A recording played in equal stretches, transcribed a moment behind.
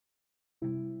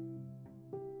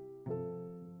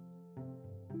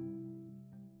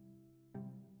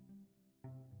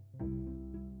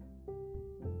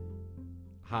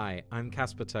Hi, I'm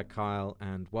Casper ter Kuile,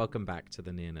 and welcome back to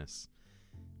The Nearness.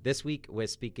 This week, we're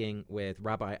speaking with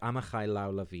Rabbi Amichai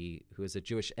Lau-Lavie, who is a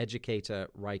Jewish educator,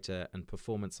 writer, and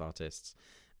performance artist,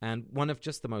 and one of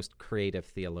just the most creative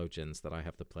theologians that I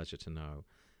have the pleasure to know.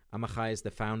 Amichai is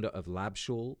the founder of Lab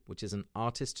Shul, which is an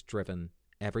artist-driven,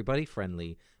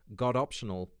 everybody-friendly,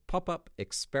 God-optional, pop-up,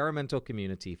 experimental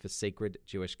community for sacred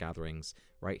Jewish gatherings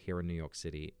right here in New York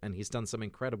City. And he's done some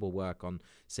incredible work on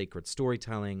sacred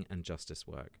storytelling and justice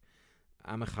work.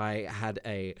 Amichai had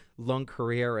a long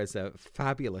career as a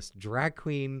fabulous drag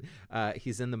queen.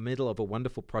 He's in the middle of a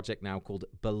wonderful project now called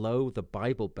Below the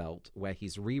Bible Belt, where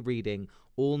he's rereading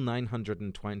all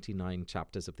 929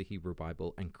 chapters of the Hebrew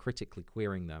Bible and critically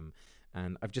queering them.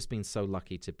 And I've just been so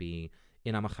lucky to be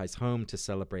in Amichai's home to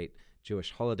celebrate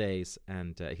Jewish holidays,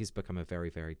 and he's become a very,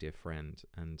 very dear friend.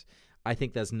 And I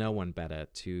think there's no one better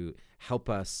to help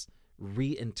us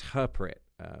reinterpret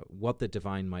what the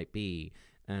divine might be,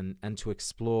 and to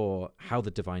explore how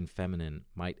the divine feminine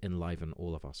might enliven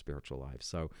all of our spiritual lives.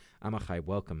 So, Amichai,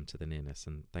 welcome to The Nearness,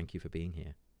 and thank you for being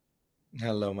here.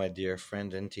 Hello, my dear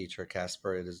friend and teacher,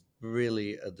 Casper. It is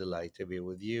really a delight to be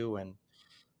with you and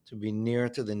to be near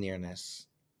to the nearness.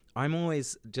 I'm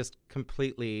always just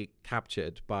completely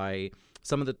captured by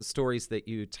some of the stories that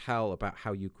you tell about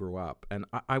how you grew up. And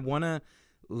I want to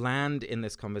land in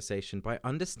this conversation by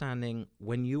understanding,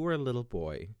 when you were a little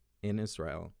boy in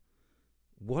Israel,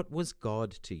 what was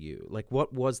God to you? Like,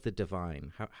 what was the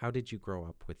divine? How did you grow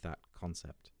up with that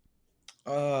concept?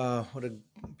 What a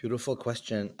beautiful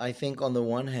question. I think on the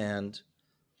one hand,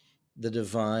 the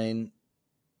divine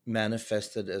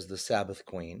manifested as the Sabbath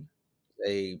Queen,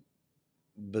 a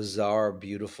bizarre,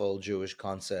 beautiful Jewish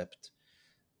concept.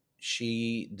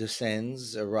 She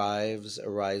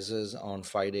arises on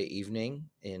Friday evening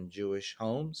in Jewish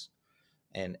homes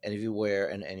and everywhere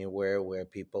and anywhere where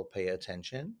people pay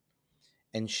attention.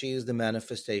 And she is the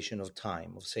manifestation of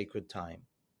time, of sacred time.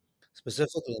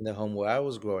 Specifically in the home where I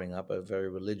was growing up, a very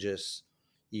religious,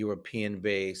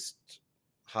 European-based,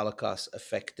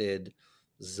 Holocaust-affected,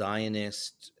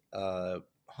 Zionist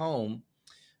home,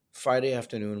 Friday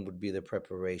afternoon would be the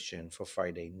preparation for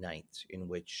Friday night, in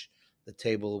which the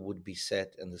table would be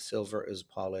set and the silver is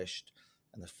polished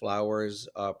and the flowers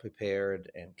are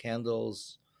prepared and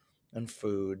candles and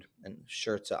food and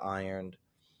shirts are ironed.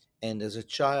 And as a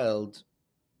child,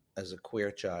 as a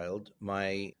queer child,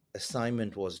 my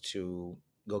assignment was to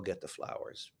go get the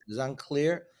flowers. It was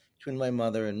unclear between my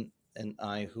mother and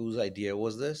I whose idea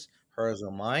was this, hers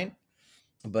or mine.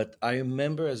 But I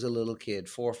remember as a little kid,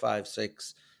 4, 5,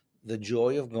 6, the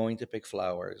joy of going to pick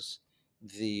flowers,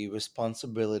 the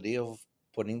responsibility of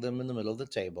putting them in the middle of the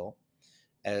table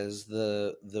as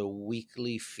the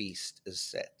weekly feast is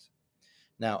set.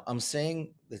 Now, I'm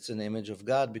saying it's an image of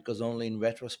God because only in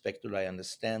retrospect do I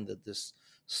understand that this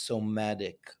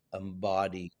somatic,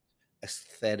 embodied,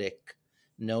 aesthetic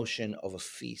notion of a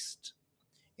feast,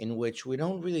 in which we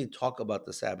don't really talk about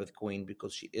the Sabbath Queen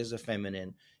because she is a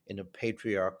feminine in a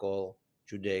patriarchal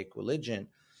Judaic religion,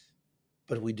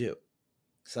 but we do.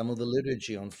 Some of the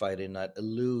liturgy on Friday night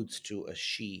alludes to a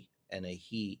she and a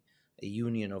he, a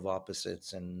union of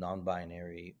opposites and non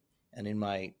binary. And in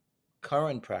my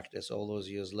current practice, all those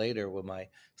years later, where my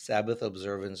Sabbath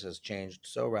observance has changed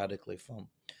so radically from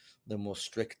the most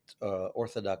strict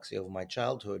orthodoxy of my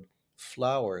childhood,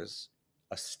 flowers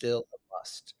are still a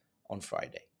must on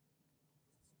Friday.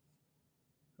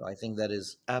 So I think that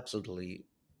is absolutely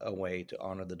a way to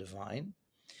honor the divine.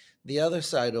 The other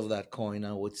side of that coin,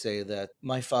 I would say that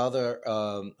my father,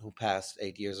 who passed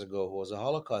 8 years ago, who was a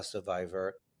Holocaust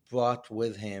survivor, brought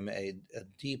with him a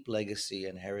deep legacy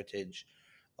and heritage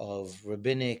of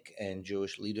rabbinic and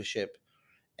Jewish leadership.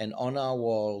 And on our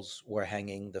walls were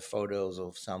hanging the photos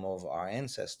of some of our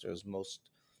ancestors, most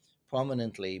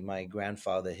prominently my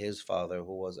grandfather, his father,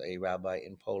 who was a rabbi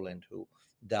in Poland, who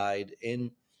died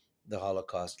in the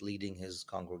Holocaust leading his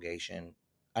congregation.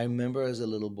 I remember as a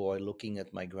little boy looking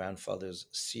at my grandfather's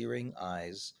searing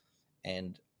eyes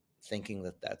and thinking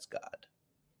that that's God.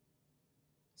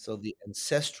 So the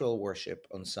ancestral worship,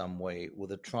 in some way, with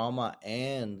the trauma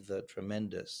and the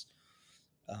tremendous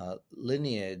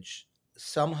lineage,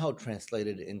 somehow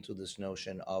translated into this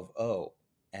notion of, oh,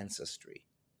 ancestry,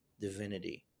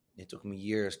 divinity. It took me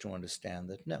years to understand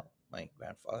that no, my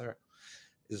grandfather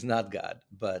is not God,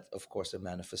 but of course a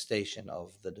manifestation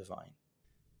of the divine.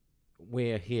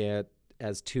 We're here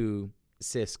as two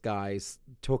cis guys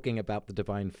talking about the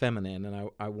divine feminine, and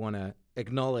I want to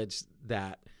acknowledge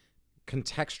that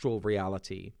contextual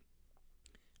reality.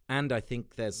 And I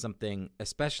think there's something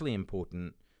especially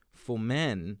important for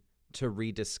men to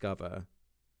rediscover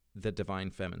the divine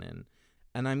feminine.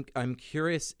 And I'm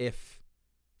curious if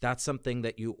that's something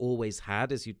that you always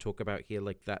had, as you talk about here,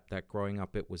 like that growing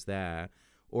up it was there,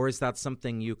 or is that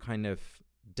something you kind of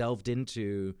delved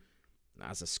into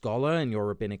as a scholar in your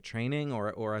rabbinic training,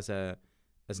 or as an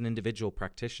individual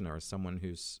practitioner, as someone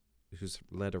who's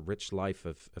led a rich life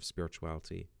of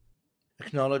spirituality?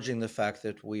 Acknowledging the fact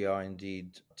that we are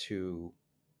indeed two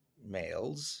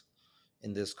males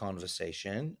in this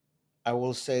conversation, I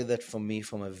will say that for me,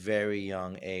 from a very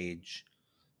young age,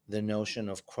 the notion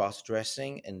of cross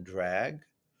dressing and drag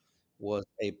was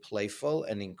a playful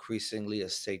and increasingly a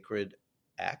sacred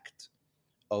act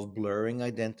of blurring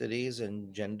identities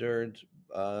and gendered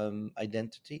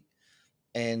identity.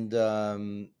 And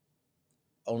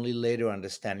only later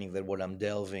understanding that what I'm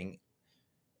delving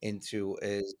into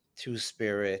is two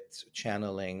spirit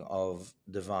channeling of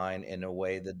divine in a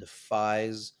way that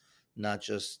defies not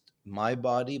just my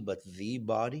body, but the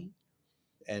body,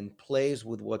 and plays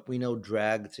with what we know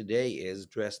drag today is,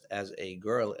 dressed as a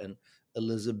girl, an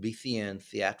Elizabethan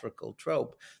theatrical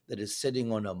trope that is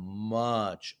sitting on a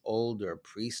much older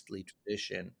priestly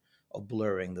tradition of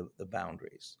blurring the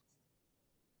boundaries.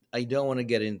 I don't want to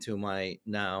get into my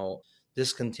now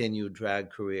discontinued drag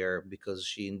career because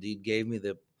she indeed gave me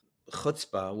the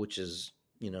chutzpah, which is,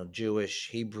 Jewish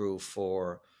Hebrew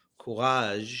for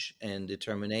courage and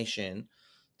determination,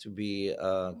 to be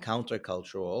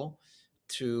countercultural,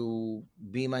 to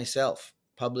be myself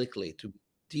publicly, to be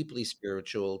deeply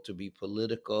spiritual, to be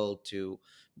political, to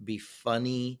be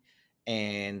funny,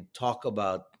 and talk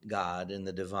about God and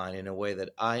the divine in a way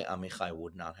that I, Amichai,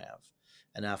 would not have.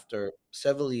 And after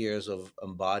several years of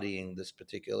embodying this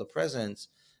particular presence,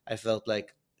 I felt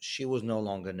like she was no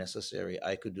longer necessary.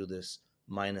 I could do this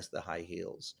minus the high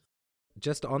heels.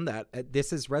 Just on that,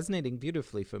 this is resonating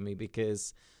beautifully for me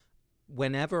because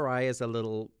whenever I, as a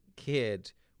little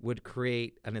kid, would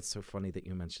create, and it's so funny that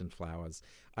you mentioned flowers,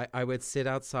 I would sit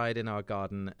outside in our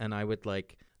garden and I would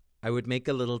make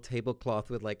a little tablecloth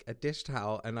with like a dish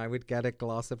towel and I would get a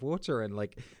glass of water and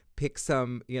like pick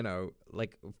some,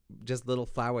 like just little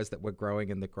flowers that were growing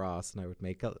in the grass, and I would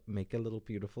make a little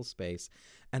beautiful space.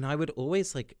 And I would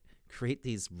always like create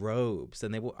these robes,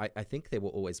 and I think they were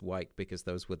always white because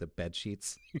those were the bed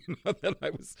sheets that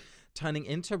I was turning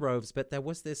into robes. But there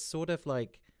was this sort of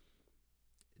like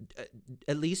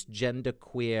at least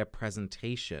genderqueer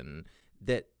presentation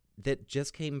that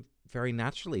just came very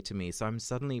naturally to me. So I'm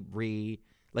suddenly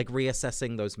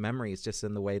reassessing those memories just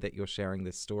in the way that you're sharing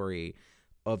this story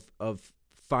of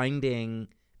finding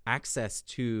access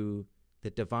to the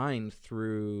divine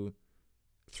through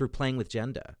playing with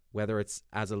gender, whether it's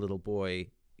as a little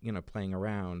boy, playing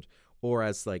around, or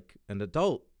as like an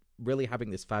adult, really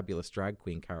having this fabulous drag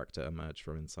queen character emerge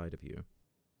from inside of you.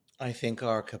 I think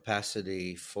our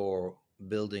capacity for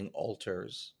building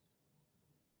altars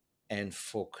and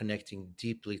for connecting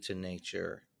deeply to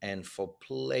nature and for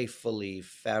playfully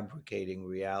fabricating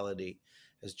reality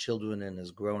as children and as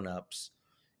grown-ups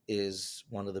is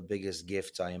one of the biggest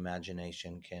gifts our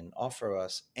imagination can offer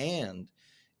us. And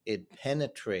it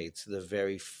penetrates the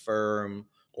very firm,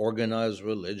 organized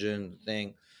religion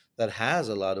thing that has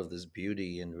a lot of this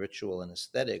beauty and ritual and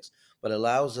aesthetics, but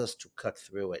allows us to cut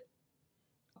through it.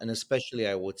 And especially,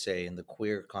 I would say, in the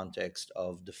queer context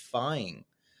of defying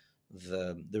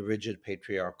the rigid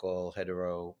patriarchal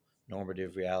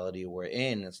heteronormative reality we're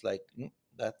in, it's like,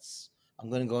 that's I'm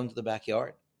going to go into the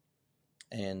backyard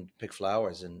and pick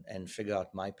flowers and figure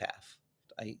out my path.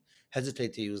 I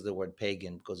hesitate to use the word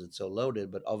pagan because it's so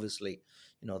loaded, but obviously,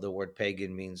 the word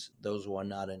pagan means those who are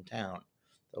not in town,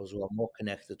 those who are more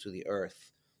connected to the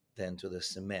earth than to the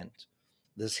cement.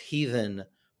 This heathen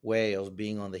way of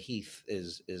being on the heath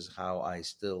is how I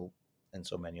still, and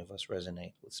so many of us,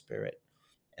 resonate with spirit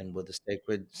and with the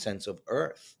sacred sense of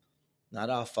earth. Not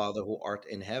our Father who art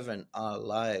in heaven, our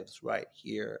lives right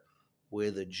here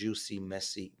with a juicy,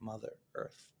 messy Mother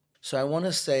Earth. So I want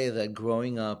to say that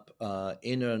growing up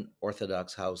in an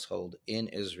Orthodox household in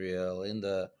Israel, in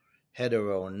the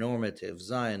heteronormative,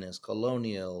 Zionist,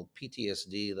 colonial,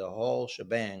 PTSD, the whole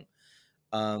shebang,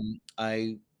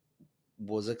 I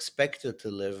was expected to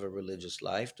live a religious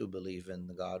life, to believe in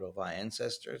the God of our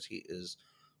ancestors. He is,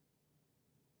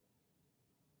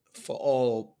 for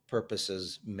all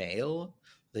purposes, male.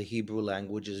 The Hebrew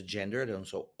language is gendered, and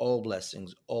so all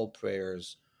blessings, all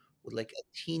prayers, with like a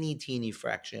teeny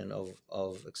fraction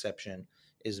of exception,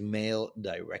 is male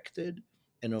directed.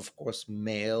 And of course,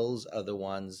 males are the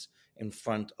ones in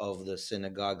front of the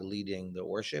synagogue leading the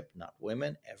worship, not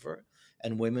women ever.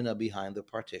 And women are behind the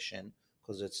partition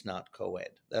because it's not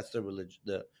co-ed. That's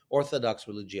the Orthodox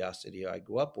religiosity I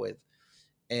grew up with.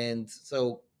 And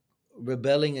so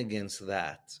rebelling against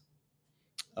that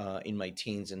in my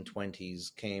teens and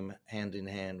 20s came hand in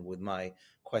hand with my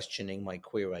questioning my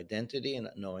queer identity and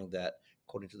knowing that,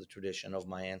 according to the tradition of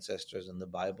my ancestors in the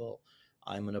Bible,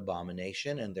 I'm an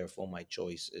abomination and therefore my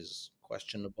choice is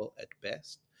questionable at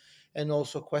best. And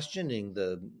also questioning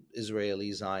the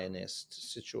Israeli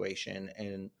Zionist situation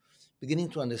and beginning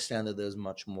to understand that there's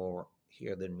much more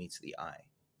here than meets the eye.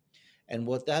 And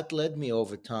what that led me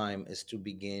over time is to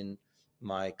begin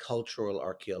my cultural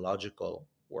archaeological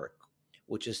work,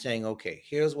 which is saying, okay,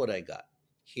 here's what I got.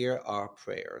 Here are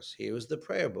prayers. Here's the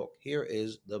prayer book. Here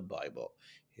is the Bible.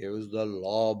 Here's the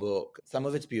law book. Some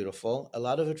of it's beautiful. A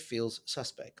lot of it feels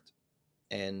suspect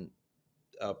and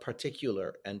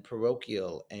particular and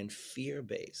parochial and fear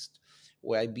based,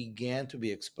 where I began to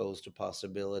be exposed to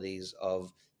possibilities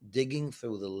of digging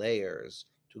through the layers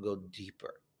to go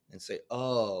deeper and say,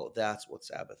 oh, that's what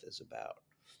Sabbath is about.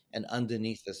 And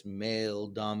underneath this male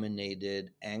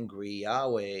dominated, angry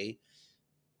Yahweh,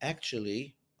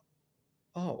 actually,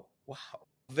 oh, wow,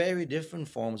 very different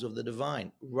forms of the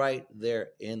divine right there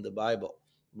in the Bible,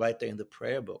 right there in the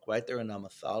prayer book, right there in our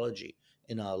mythology,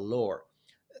 in our lore,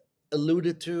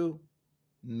 alluded to,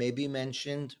 maybe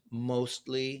mentioned,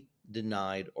 mostly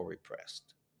denied or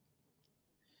repressed.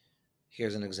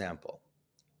 Here's an example.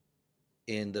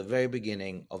 In the very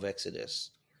beginning of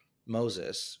Exodus,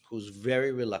 Moses, who's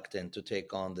very reluctant to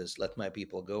take on this Let My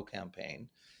People Go campaign,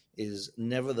 is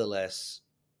nevertheless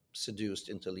seduced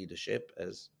into leadership,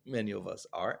 as many of us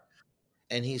are.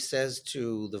 And he says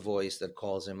to the voice that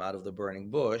calls him out of the burning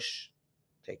bush,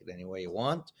 take it any way you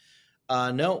want,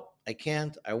 no, I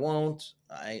can't. I won't.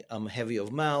 I'm heavy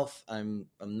of mouth. I'm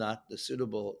not the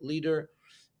suitable leader.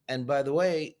 And by the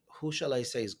way, who shall I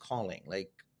say is calling?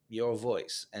 Like your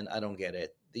voice. And I don't get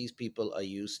it. These people are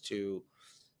used to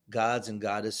gods and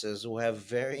goddesses who have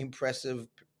very impressive,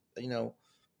 you know,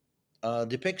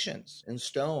 depictions in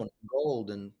stone,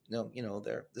 gold, and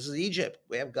they're this is Egypt.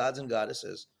 We have gods and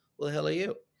goddesses. Who the hell are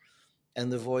you?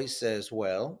 And the voice says,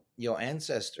 well, your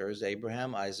ancestors,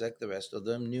 Abraham, Isaac, the rest of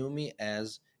them, knew me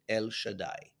as El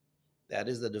Shaddai. That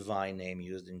is the divine name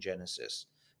used in Genesis.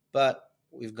 But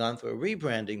we've gone through a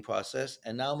rebranding process,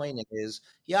 and now my name is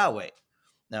Yahweh.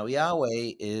 Now,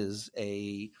 Yahweh is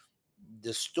a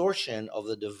distortion of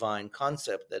the divine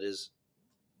concept that is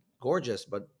gorgeous,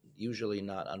 but usually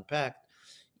not unpacked.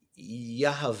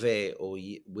 Yahweh, or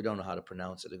we don't know how to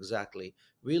pronounce it exactly,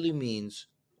 really means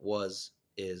was,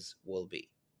 is, will be,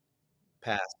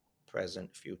 past,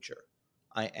 present, future.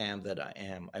 I am that I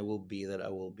am. I will be that I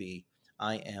will be.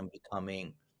 I am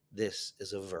becoming. This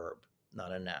is a verb,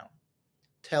 not a noun.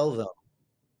 Tell them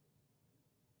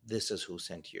this is who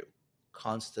sent you.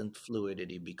 Constant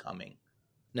fluidity becoming.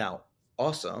 Now,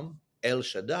 awesome. El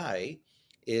Shaddai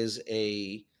is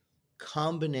a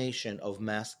combination of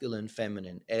masculine,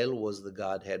 feminine. El was the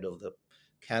godhead of the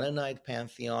Canaanite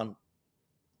pantheon,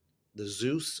 the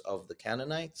Zeus of the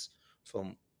Canaanites,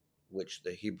 from which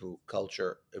the Hebrew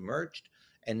culture emerged.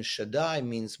 And Shaddai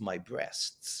means my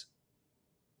breasts,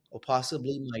 or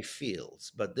possibly my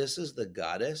fields. But this is the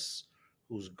goddess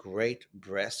whose great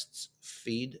breasts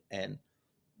feed and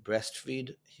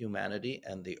breastfeed humanity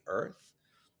and the earth.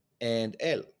 And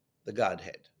El, the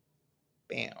godhead.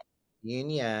 Bam. Yin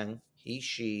yang, he,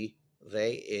 she,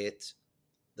 they, it,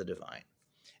 the divine.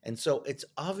 And so it's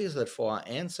obvious that for our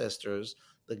ancestors,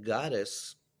 the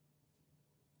goddess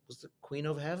was the queen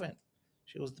of heaven.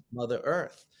 She was the Mother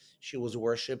Earth. She was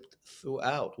worshipped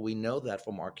throughout. We know that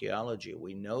from archaeology.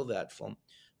 We know that from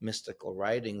mystical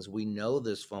writings. We know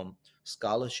this from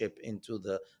scholarship into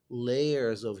the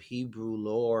layers of Hebrew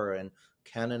lore and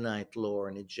Canaanite lore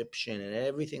and Egyptian and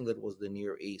everything that was the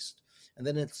Near East. And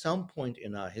then at some point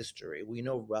in our history, we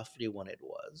know roughly when it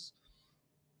was,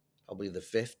 probably the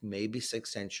 5th, maybe 6th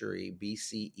century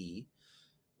BCE,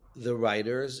 the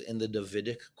writers in the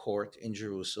Davidic court in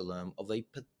Jerusalem of a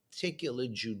particular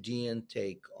Judean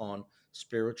take on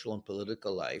spiritual and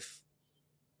political life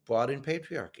brought in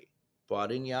patriarchy,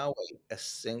 brought in Yahweh, a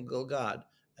single God,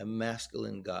 a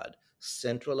masculine God,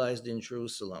 centralized in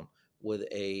Jerusalem with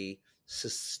a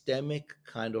systemic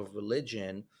kind of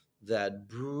religion that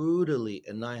brutally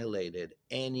annihilated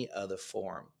any other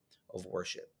form of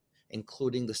worship,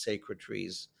 including the sacred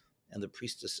trees and the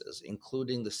priestesses,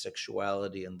 including the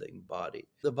sexuality and the embodied.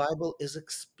 The Bible is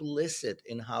explicit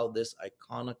in how this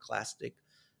iconoclastic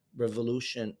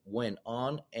revolution went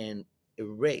on and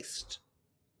erased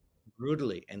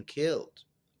brutally and killed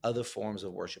other forms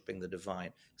of worshiping the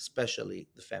divine, especially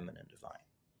the feminine divine.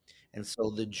 And so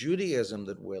the Judaism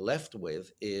that we're left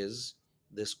with is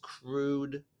this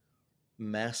crude,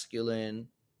 masculine,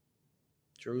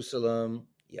 Jerusalem,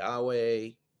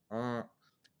 Yahweh.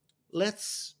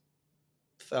 Let's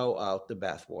throw out the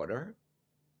bathwater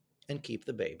and keep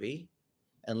the baby,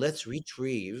 and let's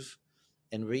retrieve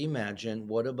and reimagine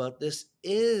what about this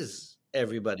is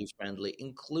everybody friendly,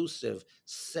 inclusive,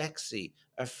 sexy,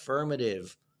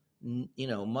 affirmative.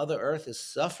 Mother Earth is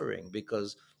suffering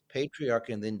because patriarchy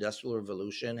and the Industrial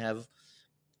Revolution have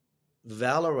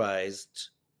valorized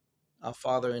our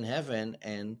Father in heaven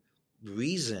and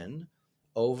reason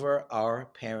over our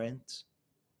parent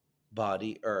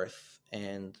body, Earth,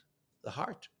 and the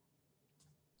heart.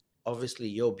 Obviously,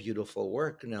 your beautiful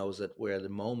work knows that we're at a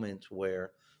moment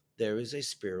where there is a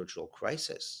spiritual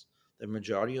crisis. The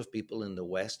majority of people in the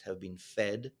West have been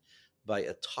fed by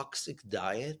a toxic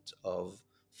diet of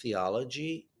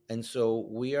theology. And so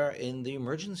we are in the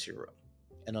emergency room.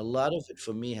 And a lot of it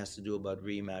for me has to do about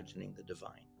reimagining the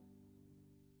divine.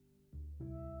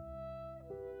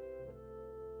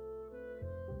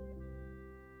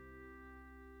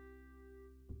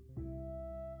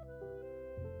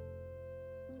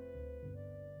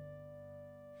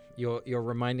 You're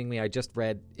reminding me. I just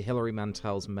read Hilary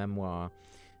Mantel's memoir,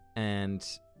 and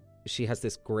she has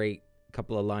this great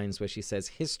couple of lines where she says,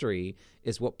 "History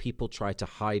is what people try to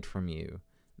hide from you,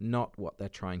 not what they're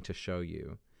trying to show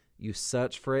you. You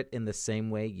search for it in the same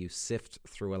way you sift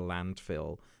through a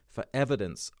landfill for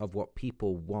evidence of what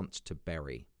people want to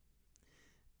bury."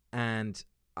 And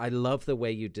I love the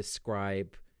way you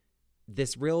describe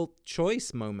this real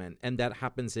choice moment, and that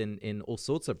happens in all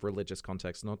sorts of religious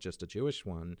contexts, not just a Jewish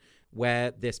one,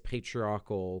 where this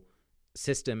patriarchal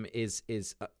system is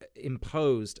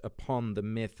imposed upon the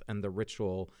myth and the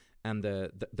ritual and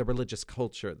the religious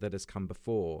culture that has come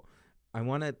before. I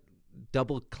want to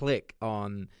double click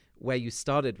on where you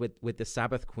started with the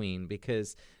Sabbath Queen,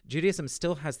 because Judaism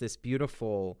still has this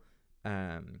beautiful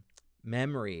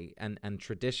memory and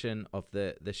tradition of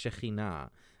the Shekhinah.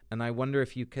 And I wonder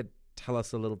if you could tell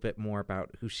us a little bit more about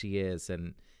who she is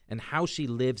and how she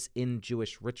lives in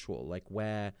Jewish ritual. Like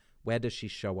where does she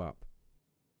show up?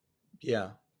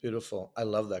 Yeah, beautiful. I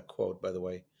love that quote, by the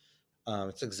way.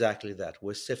 It's exactly that.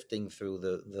 We're sifting through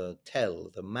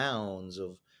the mounds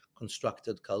of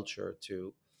constructed culture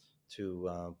to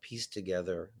piece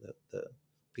together the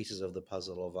pieces of the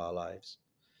puzzle of our lives.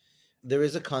 There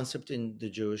is a concept in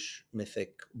the Jewish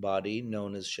mythic body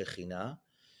known as Shekhinah.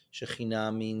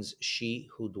 Shekhinah means she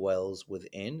who dwells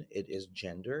within. It is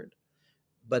gendered,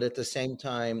 but at the same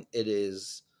time, it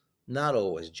is not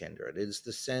always gendered. It is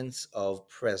the sense of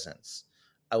presence.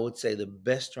 I would say the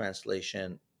best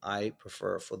translation I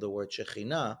prefer for the word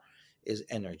Shekhinah is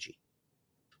energy.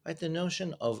 Right? The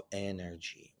notion of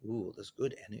energy. Ooh, there's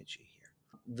good energy here.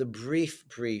 The brief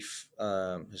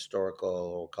historical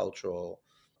or cultural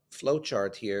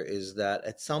flowchart here is that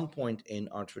at some point in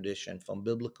our tradition, from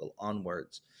biblical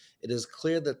onwards, it is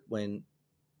clear that when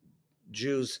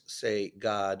Jews say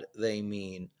God, they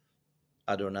mean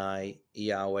Adonai,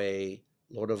 Yahweh,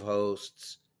 Lord of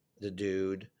Hosts, the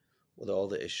dude with all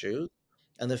the issues.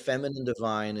 And the feminine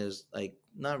divine is like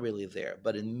not really there.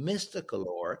 But in mystical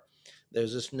lore,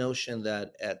 there's this notion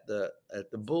that at the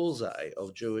bullseye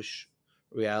of Jewish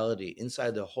reality,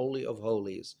 inside the Holy of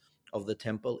Holies of the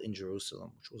temple in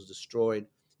Jerusalem, which was destroyed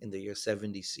in the year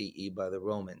 70 CE by the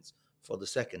Romans for the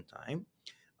second time,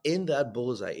 in that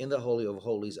bullseye, in the Holy of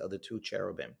Holies, are the two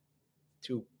cherubim,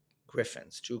 two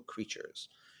griffins, two creatures.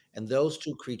 And those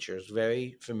two creatures,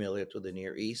 very familiar to the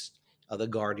Near East, are the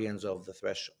guardians of the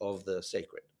of the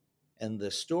sacred. And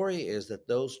the story is that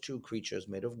those two creatures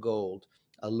made of gold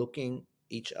are looking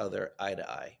each other eye to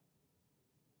eye,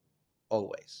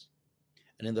 always.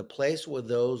 And in the place where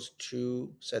those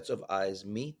two sets of eyes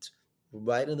meet,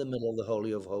 right in the middle of the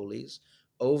Holy of Holies,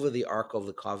 over the Ark of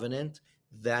the Covenant,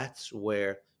 that's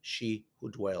where she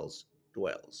who dwells.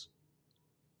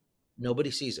 Nobody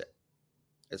sees it.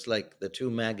 It's like the two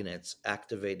magnets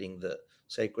activating the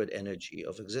sacred energy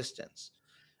of existence.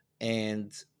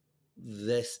 And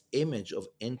this image of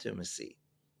intimacy,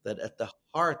 that at the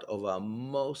heart of our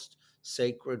most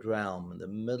sacred realm, in the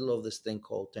middle of this thing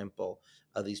called temple,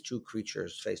 are these two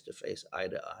creatures face to face, eye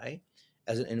to eye,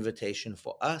 as an invitation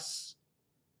for us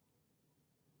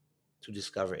to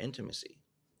discover intimacy.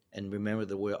 And remember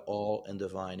that we're all in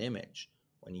divine image.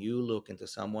 When you look into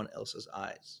someone else's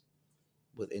eyes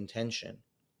with intention,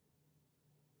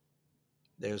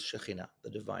 there's Shekhinah, the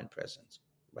divine presence,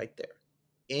 right there.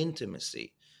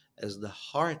 Intimacy as the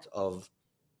heart of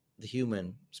the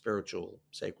human spiritual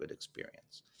sacred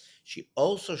experience. She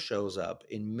also shows up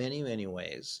in many, many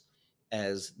ways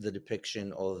as the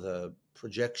depiction or the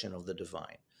projection of the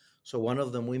divine. So, one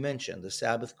of them we mentioned, the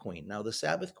Sabbath Queen. Now, the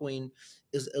Sabbath Queen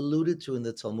is alluded to in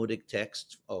the Talmudic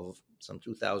text of some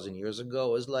 2,000 years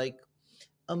ago as like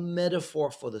a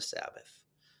metaphor for the Sabbath.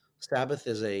 Sabbath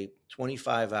is a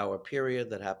 25-hour period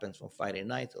that happens from Friday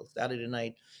night till Saturday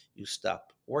night. You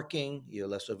stop working, you're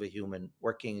less of a human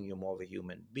working, and you're more of a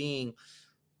human being.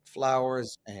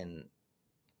 Flowers and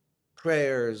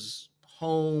prayers,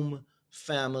 home,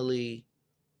 family,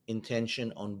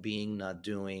 intention on being, not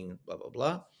doing, blah, blah,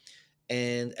 blah.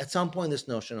 And at some point, this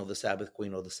notion of the Sabbath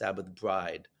queen or the Sabbath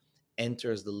bride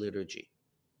enters the liturgy.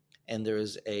 And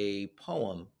there's a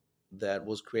poem that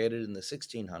was created in the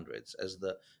 1600s as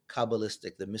the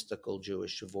Kabbalistic, the mystical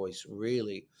Jewish voice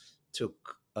really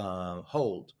took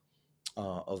hold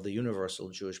of the universal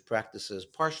Jewish practices,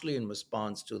 partially in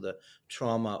response to the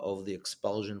trauma of the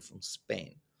expulsion from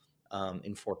Spain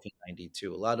in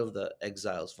 1492. A lot of the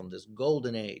exiles from this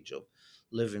golden age of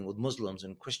living with Muslims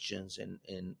and Christians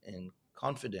in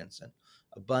confidence and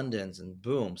abundance, and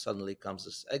boom, suddenly comes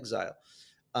this exile.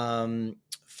 Um,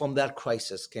 from that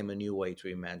crisis came a new way to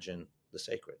imagine the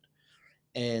sacred.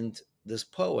 And this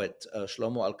poet,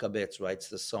 Shlomo Alkabetz, writes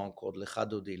the song called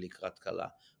Lecha Dodi Likrat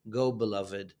Kala, Go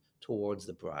Beloved Towards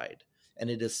the Bride. And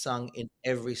it is sung in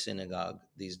every synagogue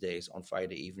these days on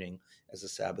Friday evening as the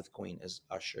Sabbath Queen is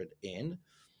ushered in.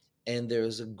 And there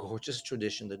is a gorgeous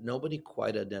tradition that nobody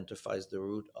quite identifies the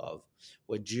root of,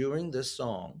 where during this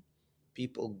song,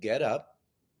 people get up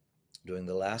during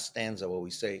the last stanza where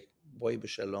we say, Boi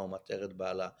b'shalom, ateret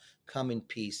ba'ala, come in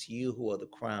peace, you who are the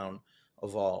crown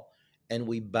of all. And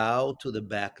we bow to the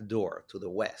back door, to the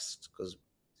west, because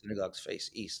synagogues face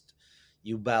east.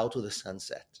 You bow to the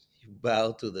sunset. You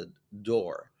bow to the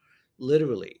door,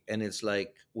 literally. And it's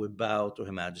like we bow to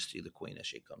Her Majesty the Queen as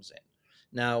she comes in.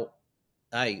 Now,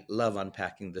 I love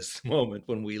unpacking this moment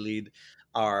when we lead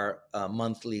our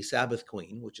monthly Sabbath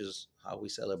Queen, which is how we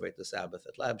celebrate the Sabbath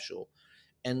at Lab Shul.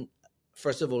 And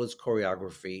first of all, it's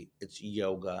choreography, it's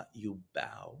yoga. You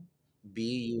bow. B,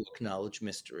 you acknowledge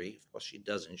mystery. Of course, she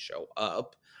doesn't show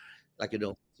up, like you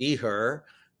don't see her,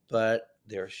 but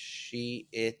there she,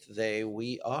 it, they,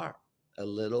 we are. A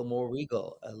little more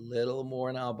regal, a little more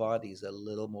in our bodies, a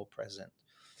little more present.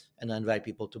 And I invite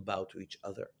people to bow to each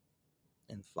other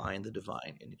and find the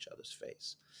divine in each other's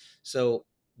face. So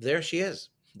there she is,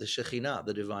 the Shekhinah,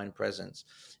 the divine presence.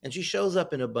 And she shows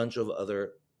up in a bunch of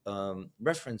other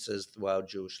references throughout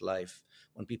Jewish life.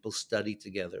 When people study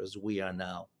together, as we are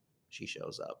now, she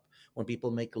shows up. When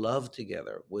people make love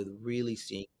together with really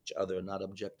seeing each other, not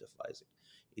objectifying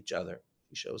each other,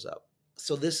 she shows up.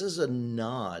 So this is a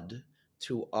nod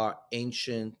to our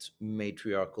ancient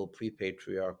matriarchal,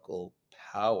 pre-patriarchal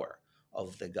power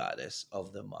of the goddess,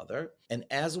 of the mother. And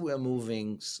as we're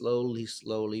moving slowly,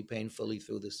 slowly, painfully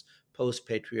through this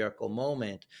post-patriarchal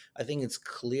moment, I think it's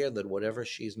clear that whatever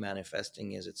she's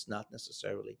manifesting is, it's not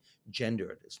necessarily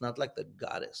gendered. It's not like the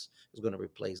goddess is going to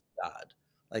replace God.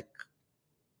 Like,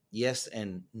 yes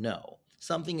and no.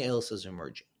 Something else is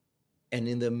emerging. And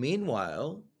in the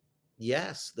meanwhile,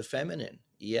 yes, the feminine,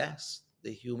 yes,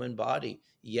 the human body,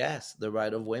 yes, the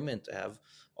right of women to have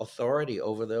authority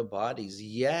over their bodies,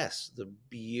 yes, the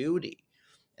beauty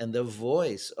and the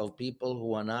voice of people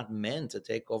who are not meant to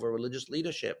take over religious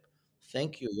leadership.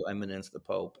 Thank you, Your Eminence, the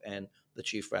Pope and the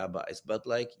chief rabbis. But,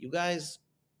 like, you guys,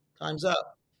 time's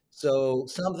up. So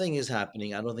something is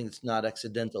happening. I don't think it's not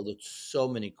accidental that so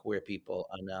many queer people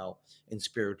are now in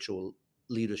spiritual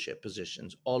leadership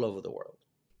positions all over the world.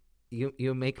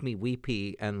 You make me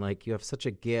weepy, and like you have such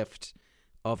a gift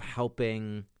of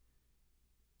helping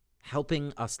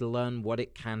us learn what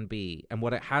it can be and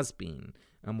what it has been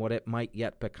and what it might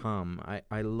yet become.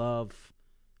 I love,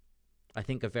 I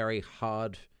think, a very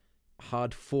hard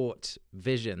fought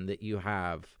vision that you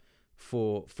have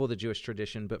for the Jewish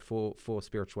tradition, but for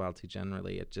spirituality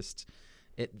generally.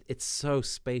 It's so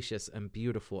spacious and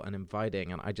beautiful and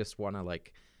inviting, and I just want to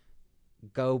like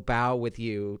go bow with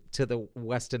you to the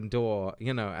western door,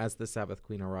 as the Sabbath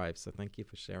Queen arrives. So thank you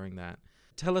for sharing that.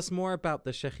 Tell us more about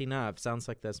the Shekhinah. It sounds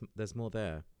like there's more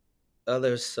there. Oh,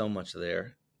 there's so much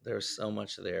there. There's so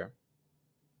much there.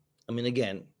 I mean,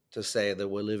 again, to say that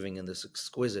we're living in this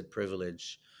exquisite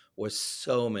privilege where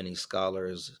so many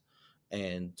scholars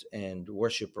and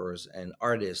worshipers and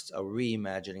artists are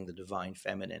reimagining the divine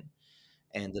feminine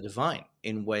and the divine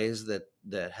in ways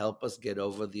that help us get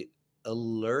over the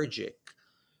allergic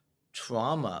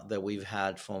trauma that we've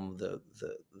had from the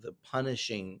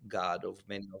punishing God of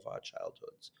many of our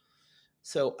childhoods.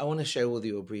 So I want to share with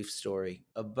you a brief story.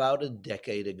 About a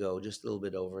decade ago, just a little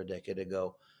bit over a decade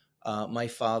ago, my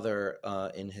father,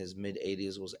 in his mid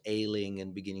 80s, was ailing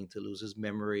and beginning to lose his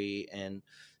memory and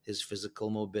his physical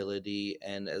mobility.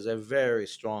 And as a very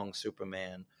strong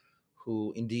Superman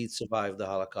who indeed survived the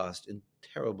Holocaust in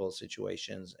terrible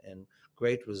situations and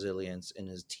great resilience in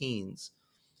his teens,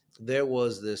 there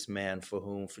was this man for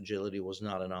whom fragility was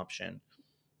not an option,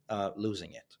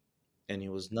 losing it. And he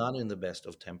was not in the best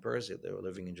of tempers. They were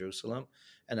living in Jerusalem.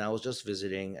 And I was just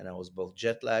visiting, and I was both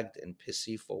jet lagged and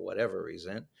pissy for whatever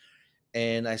reason.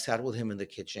 And I sat with him in the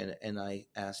kitchen and I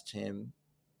asked him,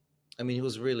 I mean, he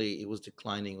was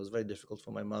declining. It was very difficult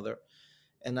for my mother.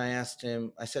 And I asked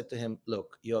him, I said to him,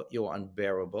 look, you're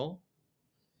unbearable.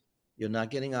 You're not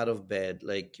getting out of bed.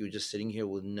 Like, you're just sitting here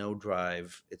with no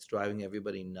drive. It's driving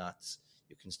everybody nuts.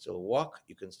 You can still walk.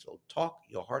 You can still talk.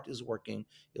 Your heart is working.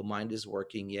 Your mind is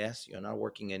working. Yes, you're not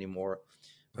working anymore.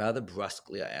 Rather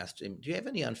brusquely, I asked him, do you have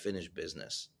any unfinished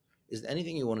business? Is there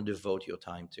anything you want to devote your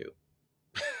time to?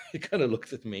 He kind of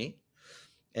looked at me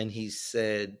and he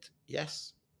said,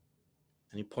 yes.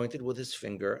 And he pointed with his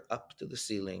finger up to the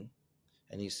ceiling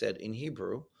and he said in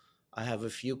Hebrew, I have a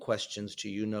few questions to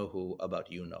you know who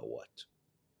about you know what.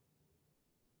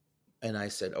 And I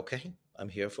said, okay, I'm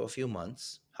here for a few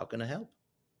months. How can I help?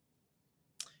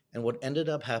 And what ended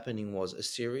up happening was a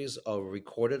series of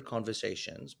recorded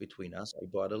conversations between us. I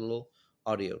bought a little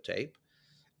audio tape,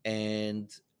 and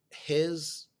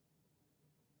his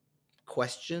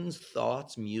questions,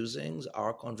 thoughts, musings,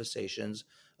 our conversations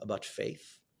about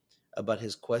faith, about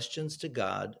his questions to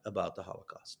God about the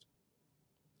Holocaust.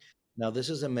 Now, this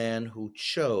is a man who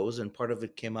chose, and part of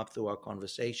it came up through our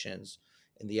conversations,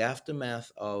 in the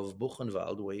aftermath of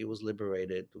Buchenwald, where he was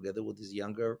liberated together with his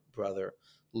younger brother,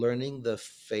 learning the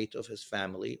fate of his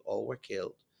family, all were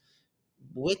killed,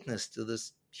 witness to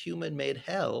this human made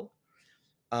hell,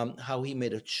 how he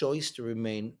made a choice to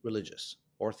remain religious,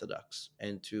 Orthodox,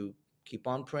 and to keep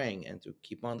on praying and to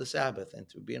keep on the Sabbath and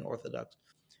to be an Orthodox.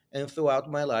 And throughout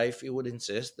my life, he would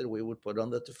insist that we would put on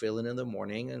the tefillin in the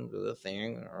morning and do the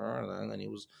thing. And he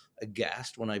was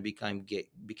aghast when I became gay.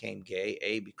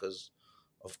 A, because,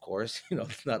 of course,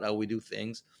 it's not how we do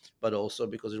things, but also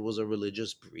because it was a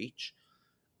religious breach.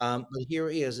 But here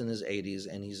he is in his 80s,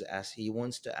 and he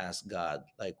wants to ask God,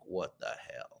 like, what the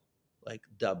hell, like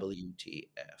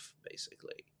WTF,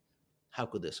 basically. How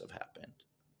could this have happened?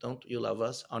 Don't you love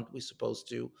us? Aren't we supposed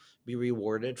to be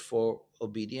rewarded for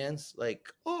obedience? Like,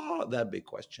 oh, that big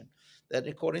question that,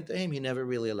 according to him, he never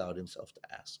really allowed himself to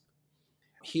ask.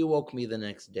 He woke me the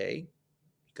next day.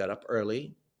 He got up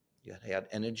early. He had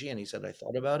energy, and he said, I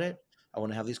thought about it. I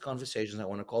want to have these conversations. I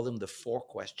want to call them the four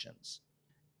questions.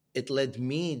 It led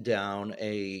me down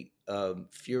a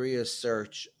furious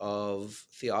search of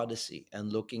theodicy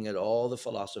and looking at all the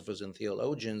philosophers and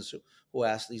theologians who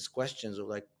ask these questions of,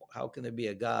 like, how can there be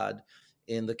a God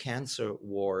in the cancer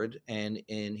ward and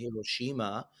in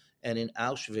Hiroshima and in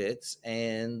Auschwitz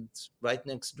and right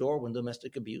next door when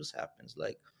domestic abuse happens?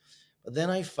 Like, but then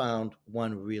I found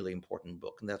one really important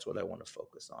book, and that's what I want to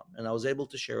focus on. And I was able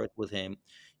to share it with him,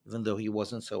 even though he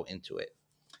wasn't so into it.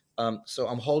 So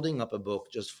I'm holding up a book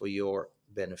just for your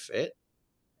benefit,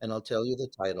 and I'll tell you the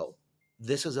title.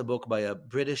 This is a book by a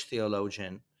British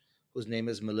theologian whose name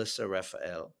is Melissa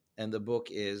Raphael, and the book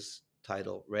is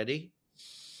titled, ready?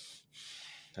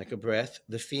 Take a breath.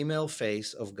 The Female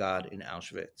Face of God in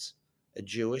Auschwitz, a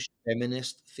Jewish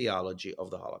feminist theology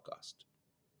of the Holocaust.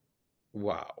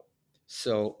 Wow.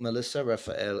 So Melissa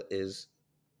Raphael is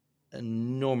an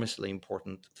enormously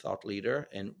important thought leader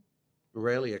and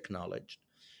rarely acknowledged.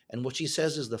 And what she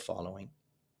says is the following.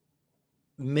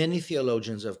 Many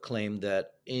theologians have claimed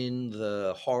that in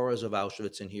the horrors of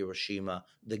Auschwitz and Hiroshima,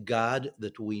 the God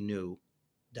that we knew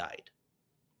died.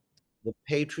 The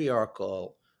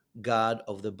patriarchal God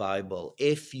of the Bible,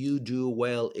 if you do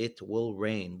well, it will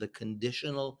rain. The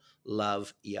conditional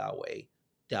love Yahweh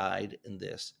died in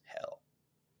this hell.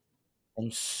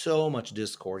 And so much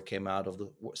discord came out of the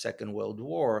Second World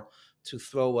War to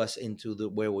throw us into the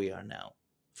where we are now,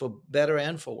 for better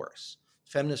and for worse.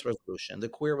 Feminist revolution, the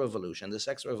queer revolution, the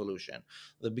sex revolution,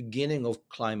 the beginning of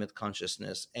climate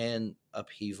consciousness and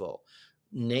upheaval,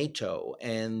 NATO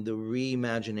and the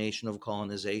reimagination of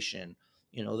colonization,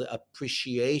 the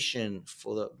appreciation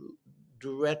for the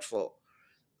dreadful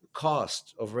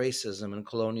cost of racism and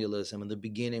colonialism and the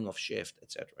beginning of shift,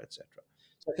 etc., etc.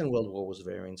 Second World War was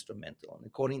very instrumental. And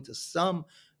according to some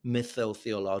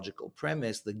mytho-theological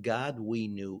premise, the God we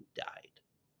knew died.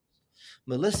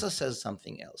 Melissa says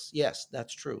something else. Yes,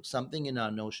 that's true. Something in our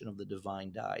notion of the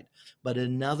divine died, but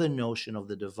another notion of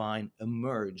the divine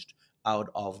emerged out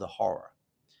of the horror.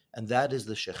 And that is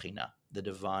the Shekhinah, the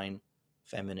divine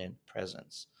feminine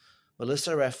presence.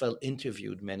 Melissa Raphael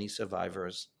interviewed many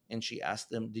survivors, and she asked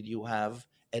them, did you have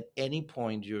at any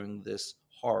point during this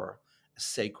horror a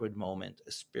sacred moment,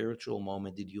 a spiritual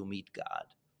moment? Did you meet God?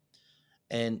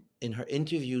 And in her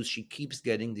interviews, she keeps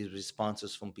getting these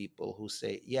responses from people who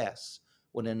say, yes,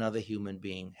 when another human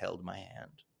being held my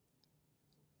hand.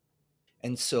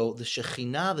 And so the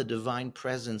Shekhinah, the divine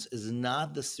presence, is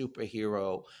not the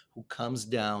superhero who comes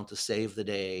down to save the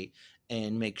day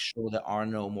and make sure there are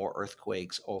no more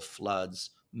earthquakes or floods,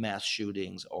 mass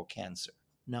shootings, or cancer.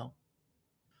 No.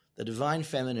 The divine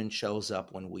feminine shows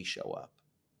up when we show up.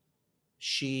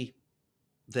 She,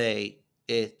 they,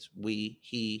 it, we,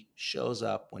 he shows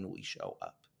up when we show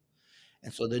up.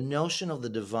 And so the notion of the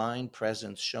divine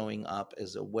presence showing up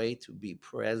as a way to be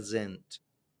present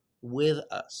with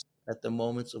us at the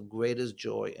moments of greatest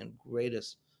joy and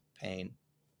greatest pain,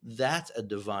 that's a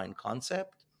divine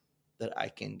concept that I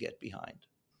can get behind.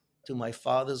 To my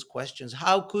father's questions,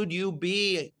 how could you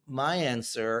be? My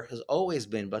answer has always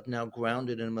been, but now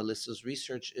grounded in Melissa's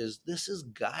research, is this is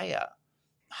Gaia.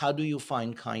 How do you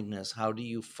find kindness? How do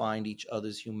you find each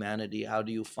other's humanity? How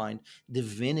do you find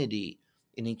divinity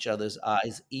in each other's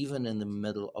eyes, even in the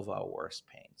middle of our worst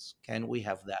pains? Can we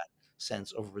have that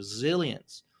sense of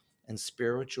resilience and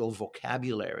spiritual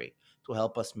vocabulary to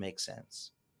help us make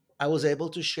sense? I was able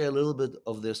to share a little bit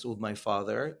of this with my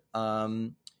father.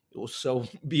 It was so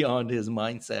beyond his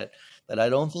mindset that I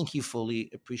don't think he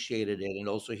fully appreciated it. And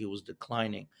also, he was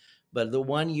declining. But the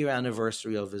 1 year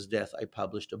anniversary of his death, I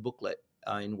published a booklet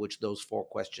in which those 4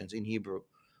 questions in Hebrew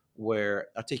were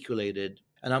articulated.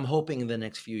 And I'm hoping in the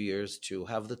next few years to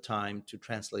have the time to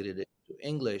translate it into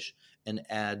English and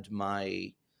add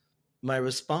my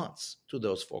response to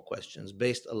those 4 questions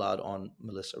based a lot on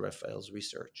Melissa Raphael's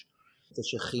research. The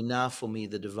Shekhinah, for me,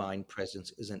 the divine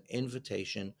presence, is an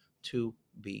invitation to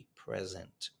be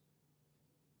present.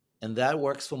 And that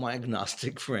works for my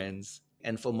agnostic friends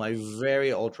and for my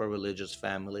very ultra religious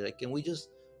family. Like, can we just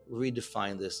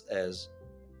redefine this as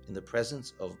in the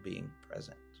presence of being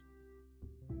present?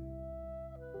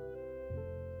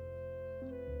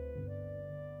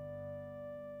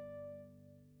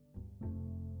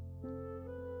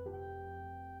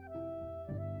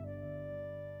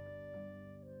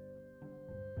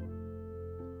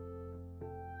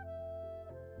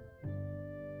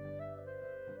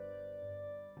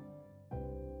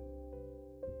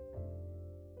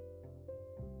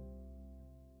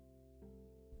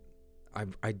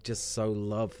 I just so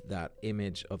love that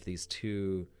image of these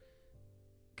two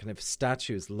kind of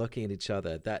statues looking at each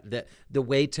other. That the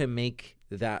way to make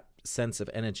that sense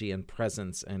of energy and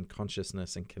presence and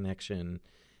consciousness and connection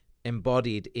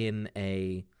embodied in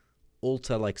a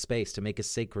altar-like space, to make a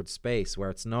sacred space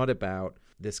where it's not about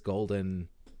this golden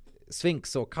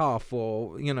sphinx or calf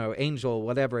or, angel,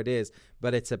 whatever it is,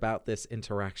 but it's about this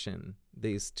interaction,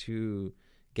 these two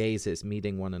gazes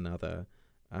meeting one another.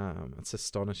 It's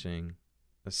astonishing,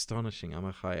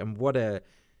 Amichai. And what a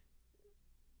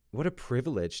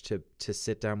privilege to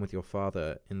sit down with your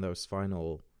father in those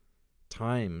final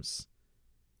times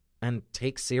and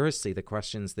take seriously the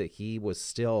questions that he was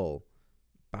still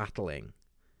battling.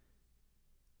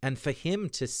 And for him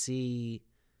to see,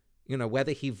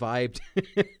 whether he vibed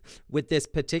with this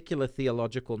particular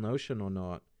theological notion or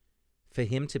not, for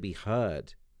him to be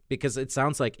heard. Because it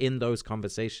sounds like in those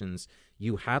conversations,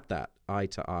 you had that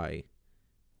eye-to-eye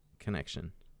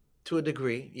connection. To a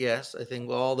degree, yes. I think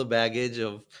all the baggage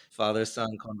of father-son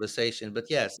conversation. But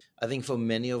yes, I think for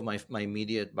many of my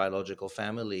immediate biological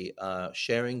family,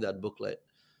 sharing that booklet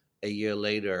a year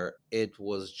later, it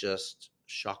was just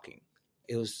shocking.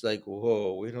 It was like,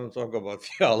 whoa, we don't talk about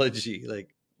theology.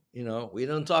 Like, we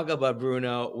don't talk about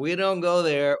Bruno. We don't go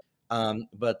there.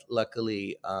 But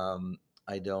luckily,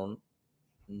 I don't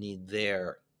need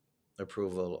their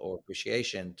approval or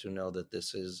appreciation to know that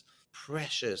this is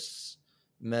precious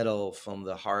metal from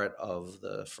the heart of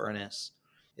the furnace.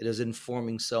 It is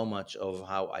informing so much of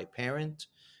how I parent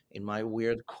in my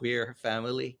weird queer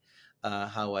family,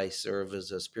 how I serve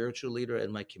as a spiritual leader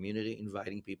in my community,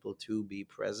 inviting people to be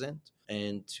present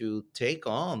and to take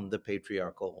on the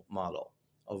patriarchal model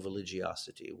of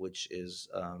religiosity, which is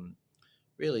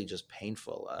really just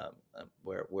painful.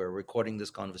 We're recording this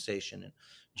conversation in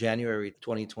January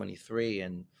 2023,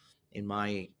 and in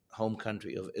my home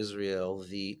country of Israel,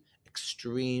 the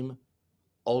extreme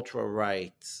ultra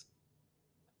right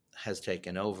has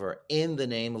taken over in the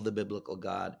name of the biblical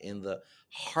God, in the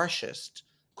harshest,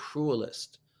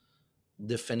 cruelest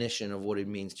definition of what it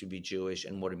means to be Jewish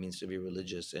and what it means to be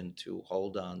religious, and to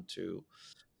hold on to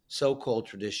so-called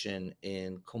tradition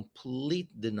in complete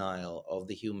denial of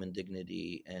the human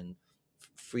dignity and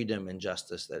freedom and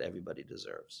justice that everybody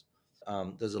deserves.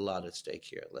 There's a lot at stake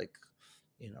here. Like,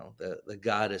 the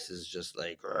goddess is just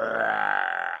like,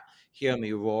 hear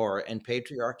me roar, and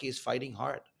patriarchy is fighting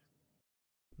hard.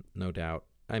 No doubt.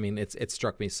 I mean, it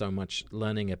struck me so much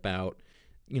learning about,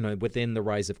 within the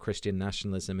rise of Christian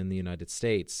nationalism in the United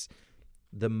States,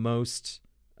 the most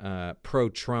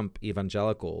pro-Trump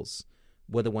evangelicals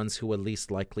were the ones who were least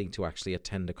likely to actually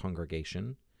attend a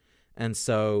congregation. And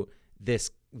so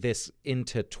this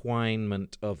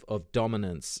intertwinement of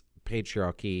dominance,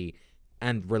 patriarchy,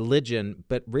 and religion,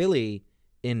 but really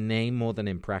in name more than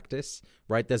in practice,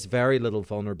 right? There's very little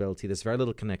vulnerability. There's very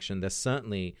little connection. There's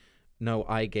certainly no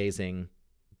eye gazing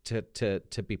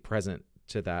to be present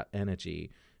to that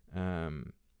energy.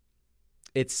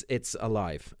 It's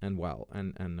alive and well,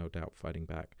 and no doubt fighting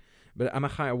back. But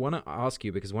Amichai, I want to ask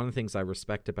you, because one of the things I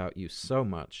respect about you so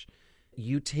much,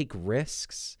 you take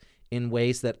risks in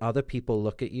ways that other people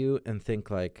look at you and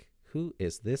think like, who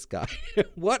is this guy?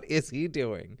 What is he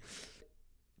doing?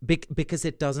 Because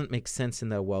it doesn't make sense in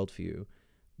their worldview.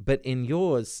 But in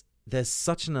yours, there's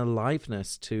such an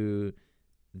aliveness to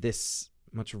this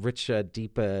much richer,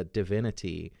 deeper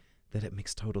divinity that it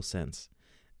makes total sense.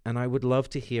 And I would love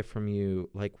to hear from you,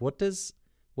 like, what does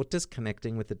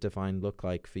connecting with the divine look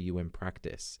like for you in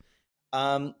practice?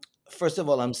 First of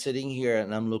all, I'm sitting here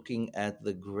and I'm looking at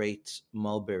the great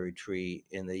mulberry tree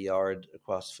in the yard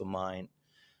across from mine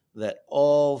that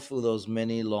all through those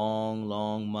many long,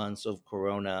 long months of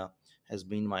Corona has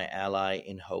been my ally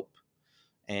in hope.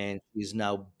 And she's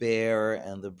now bare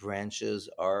and the branches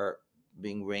are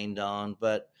being rained on,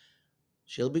 but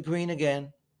she'll be green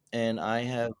again. And I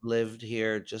have lived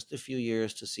here just a few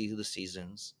years to see the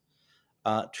seasons.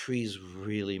 Trees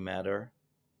really matter.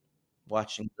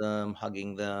 Watching them,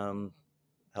 hugging them,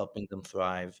 helping them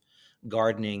thrive.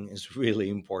 Gardening is really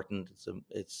important.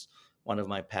 It's one of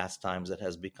my pastimes that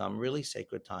has become really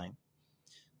sacred time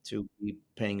to be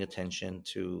paying attention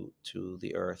to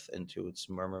the earth and to its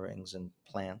murmurings and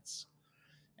plants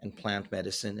and plant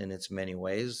medicine in its many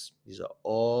ways. These are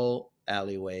all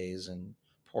alleyways and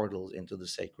portals into the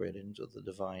sacred, into the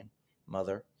divine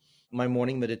mother. My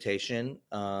morning meditation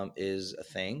is a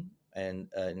thing and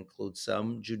includes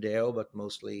some Judeo, but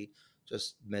mostly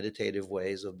just meditative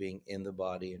ways of being in the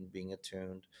body and being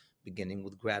attuned, beginning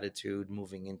with gratitude,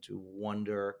 moving into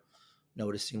wonder,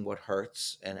 noticing what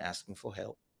hurts and asking for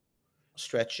help.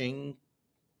 Stretching,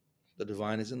 the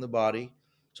divine is in the body.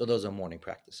 So those are morning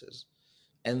practices.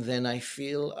 And then I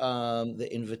feel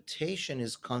the invitation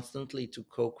is constantly to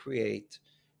co-create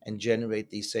and generate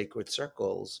these sacred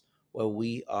circles where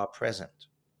we are present,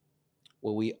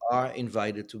 where we are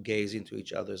invited to gaze into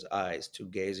each other's eyes, to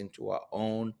gaze into our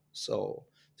own soul,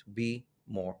 to be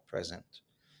more present.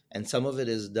 And some of it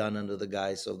is done under the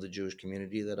guise of the Jewish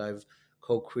community that I've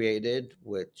co-created,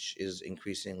 which is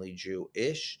increasingly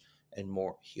Jewish and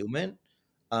more human.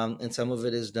 And some of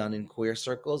it is done in queer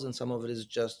circles, and some of it is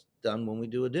just done when we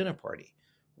do a dinner party,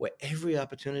 where every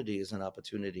opportunity is an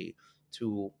opportunity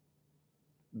to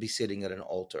be sitting at an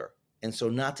altar. And so,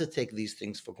 not to take these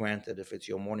things for granted, if it's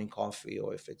your morning coffee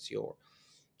or if it's your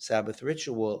Sabbath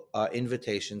ritual, are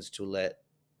invitations to let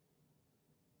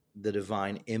the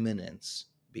divine immanence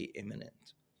be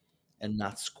imminent and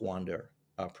not squander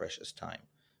our precious time.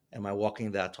 Am I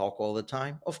walking that talk all the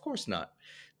time? Of course not.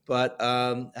 But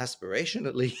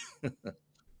aspirationally,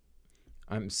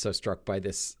 I'm so struck by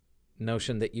this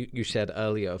notion that you shared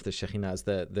earlier of the Shekhinah as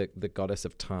the goddess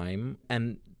of time,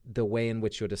 and the way in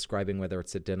which you're describing, whether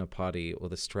it's a dinner party or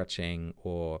the stretching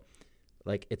or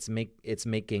like it's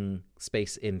making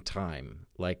space in time.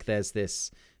 Like there's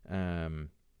this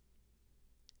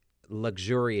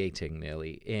luxuriating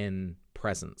nearly in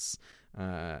presence.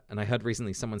 And I heard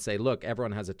recently someone say, look,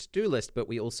 everyone has a to-do list, but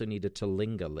we also need a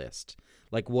to-linger list.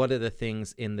 Like, what are the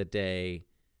things in the day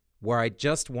where I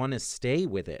just want to stay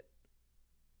with it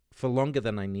for longer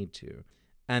than I need to?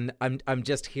 And I'm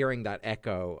just hearing that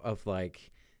echo of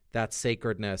like that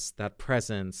sacredness, that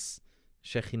presence,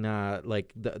 Shekhinah,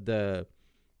 like the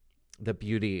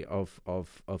beauty of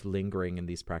lingering in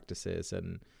these practices.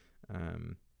 And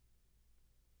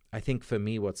I think for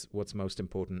me, what's most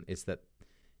important is that,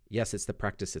 yes, it's the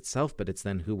practice itself, but it's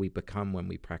then who we become when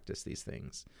we practice these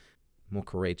things. More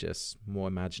courageous, more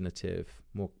imaginative,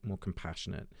 more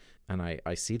compassionate. And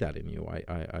I see that in you.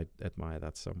 I admire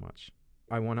that so much.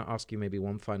 I want to ask you maybe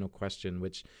one final question,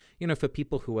 which, for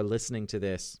people who are listening to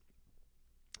this,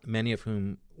 many of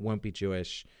whom won't be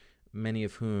Jewish, many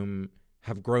of whom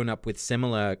have grown up with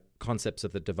similar concepts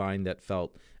of the divine that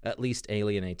felt at least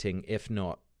alienating, if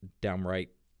not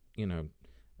downright,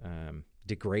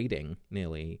 degrading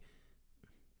nearly.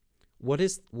 What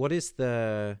is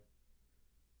the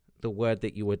word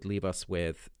that you would leave us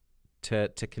with to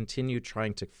continue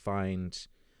trying to find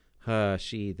her,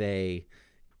 she, they,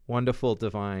 wonderful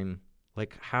divine?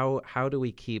 Like how do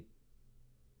we keep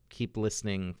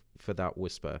listening for that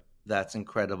whisper? That's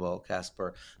incredible,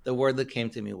 Casper. The word that came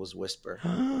to me was whisper.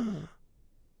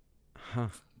 Huh.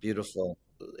 Beautiful.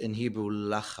 In Hebrew,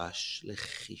 lachash,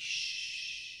 lechish.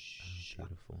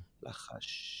 Beautiful.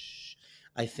 Lachash.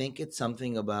 I think it's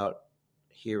something about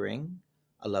hearing.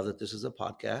 I love that this is a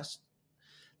podcast.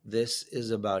 This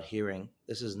is about hearing.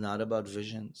 This is not about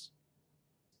visions.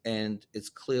 And it's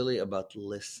clearly about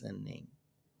listening,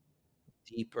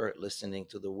 deeper listening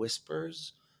to the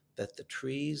whispers that the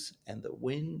trees and the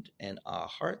wind and our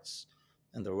hearts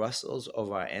and the rustles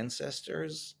of our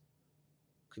ancestors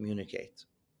communicate.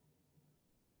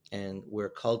 And we're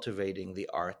cultivating the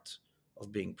art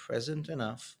of being present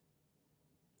enough,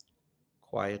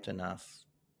 quiet enough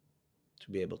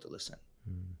to be able to listen.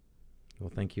 Mm.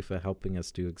 Well, thank you for helping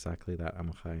us do exactly that,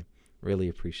 Amichai. Really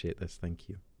appreciate this. Thank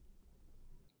you.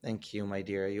 Thank you, my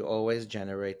dear. You always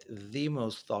generate the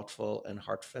most thoughtful and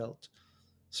heartfelt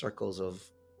circles of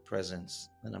presence.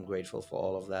 And I'm grateful for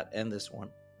all of that and this one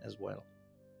as well.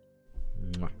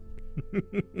 Mwah.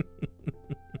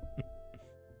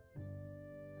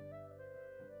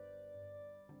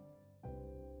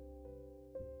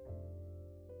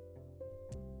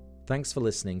 Thanks for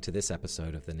listening to this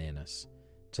episode of The Nearness.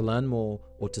 To learn more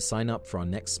or to sign up for our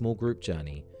next small group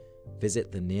journey,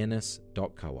 visit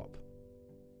thenearness.coop.